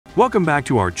Welcome back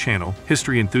to our channel,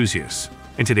 History Enthusiasts.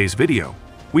 In today's video,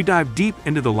 we dive deep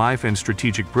into the life and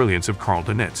strategic brilliance of Karl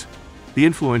Dönitz, the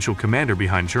influential commander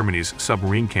behind Germany's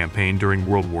submarine campaign during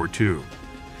World War II.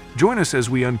 Join us as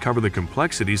we uncover the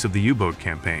complexities of the U-boat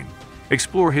campaign,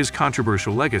 explore his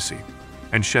controversial legacy,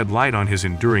 and shed light on his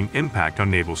enduring impact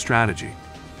on naval strategy.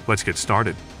 Let's get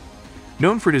started.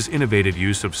 Known for his innovative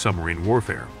use of submarine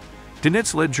warfare,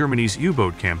 Dönitz led Germany's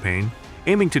U-boat campaign,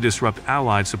 aiming to disrupt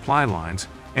Allied supply lines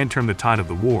and turn the tide of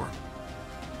the war.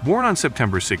 Born on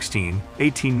September 16,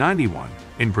 1891,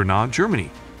 in Grünau, Germany,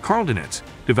 Karl Dönitz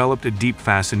developed a deep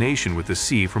fascination with the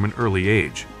sea from an early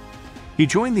age. He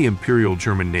joined the Imperial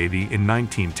German Navy in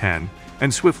 1910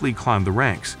 and swiftly climbed the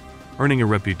ranks, earning a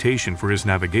reputation for his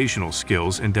navigational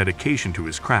skills and dedication to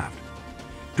his craft.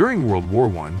 During World War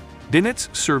I,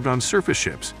 Dönitz served on surface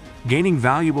ships, gaining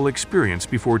valuable experience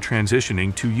before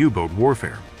transitioning to U-boat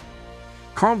warfare.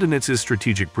 Karl Dönitz's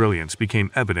strategic brilliance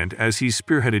became evident as he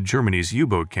spearheaded Germany's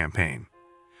U-boat campaign.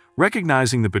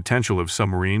 Recognizing the potential of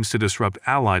submarines to disrupt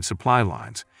Allied supply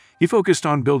lines, he focused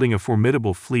on building a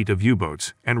formidable fleet of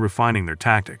U-boats and refining their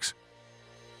tactics.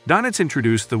 Dönitz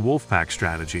introduced the Wolfpacks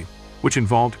strategy, which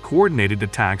involved coordinated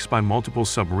attacks by multiple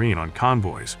submarines on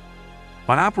convoys.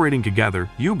 By operating together,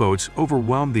 U-boats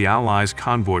overwhelmed the Allies'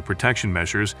 convoy protection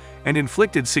measures and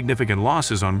inflicted significant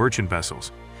losses on merchant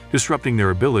vessels, disrupting their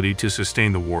ability to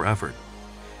sustain the war effort.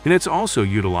 Dönitz also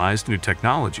utilized new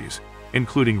technologies,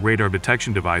 including radar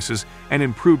detection devices and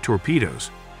improved torpedoes,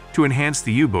 to enhance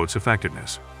the U-boat's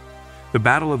effectiveness. The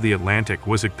Battle of the Atlantic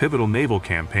was a pivotal naval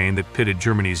campaign that pitted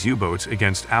Germany's U-boats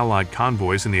against Allied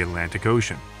convoys in the Atlantic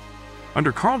Ocean.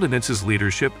 Under Karl Dönitz's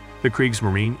leadership, the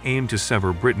Kriegsmarine aimed to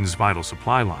sever Britain's vital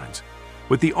supply lines,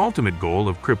 with the ultimate goal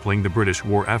of crippling the British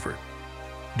war effort.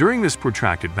 During this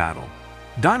protracted battle,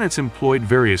 Dönitz employed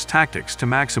various tactics to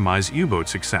maximize U-boat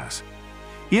success.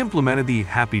 He implemented the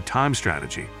happy time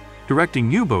strategy,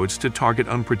 directing U-boats to target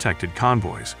unprotected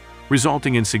convoys,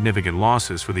 resulting in significant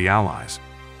losses for the Allies.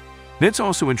 Dönitz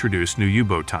also introduced new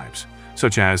U-boat types,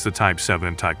 such as the Type 7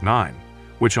 and Type 9,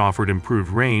 which offered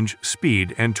improved range,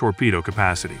 speed, and torpedo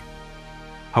capacity.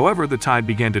 However, the tide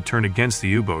began to turn against the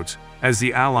U-boats as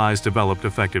the Allies developed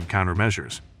effective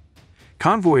countermeasures.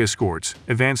 Convoy escorts,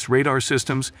 advanced radar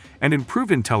systems, and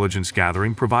improved intelligence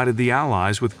gathering provided the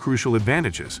Allies with crucial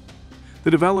advantages.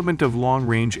 The development of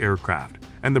long-range aircraft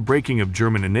and the breaking of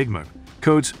German Enigma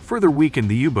codes further weakened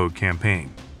the U-boat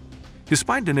campaign.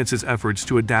 Despite Dönitz's efforts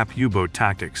to adapt U-boat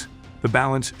tactics, the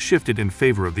balance shifted in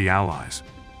favor of the Allies.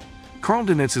 Karl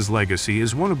Dönitz's legacy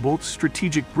is one of both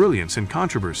strategic brilliance and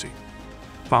controversy.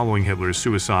 Following Hitler's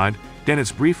suicide,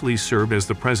 Dönitz briefly served as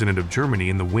the president of Germany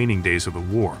in the waning days of the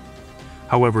war.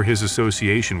 However, his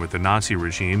association with the Nazi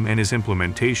regime and his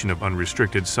implementation of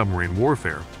unrestricted submarine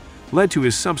warfare led to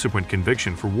his subsequent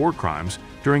conviction for war crimes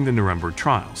during the Nuremberg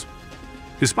trials.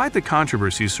 Despite the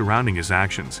controversies surrounding his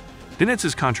actions,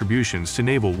 Dönitz's contributions to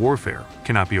naval warfare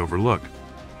cannot be overlooked.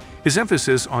 His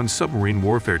emphasis on submarine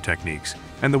warfare techniques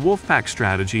and the Wolfpack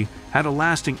strategy had a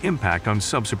lasting impact on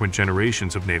subsequent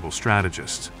generations of naval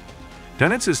strategists.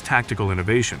 Dönitz's tactical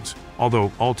innovations,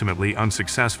 although ultimately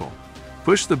unsuccessful,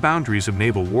 pushed the boundaries of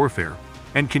naval warfare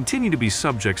and continue to be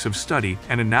subjects of study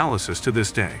and analysis to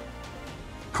this day.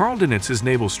 Karl Dönitz's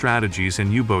naval strategies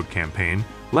and U-boat campaign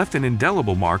left an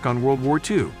indelible mark on World War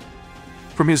II.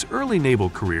 From his early naval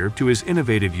career to his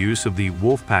innovative use of the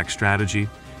Wolfpack strategy,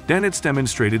 Dönitz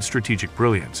demonstrated strategic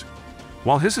brilliance.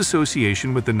 While his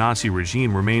association with the Nazi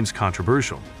regime remains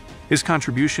controversial, his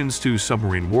contributions to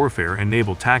submarine warfare and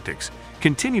naval tactics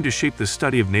continue to shape the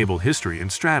study of naval history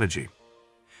and strategy.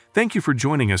 Thank you for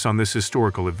joining us on this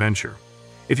historical adventure.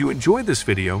 If you enjoyed this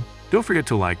video, don't forget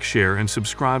to like, share, and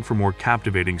subscribe for more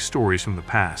captivating stories from the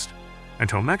past.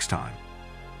 Until next time.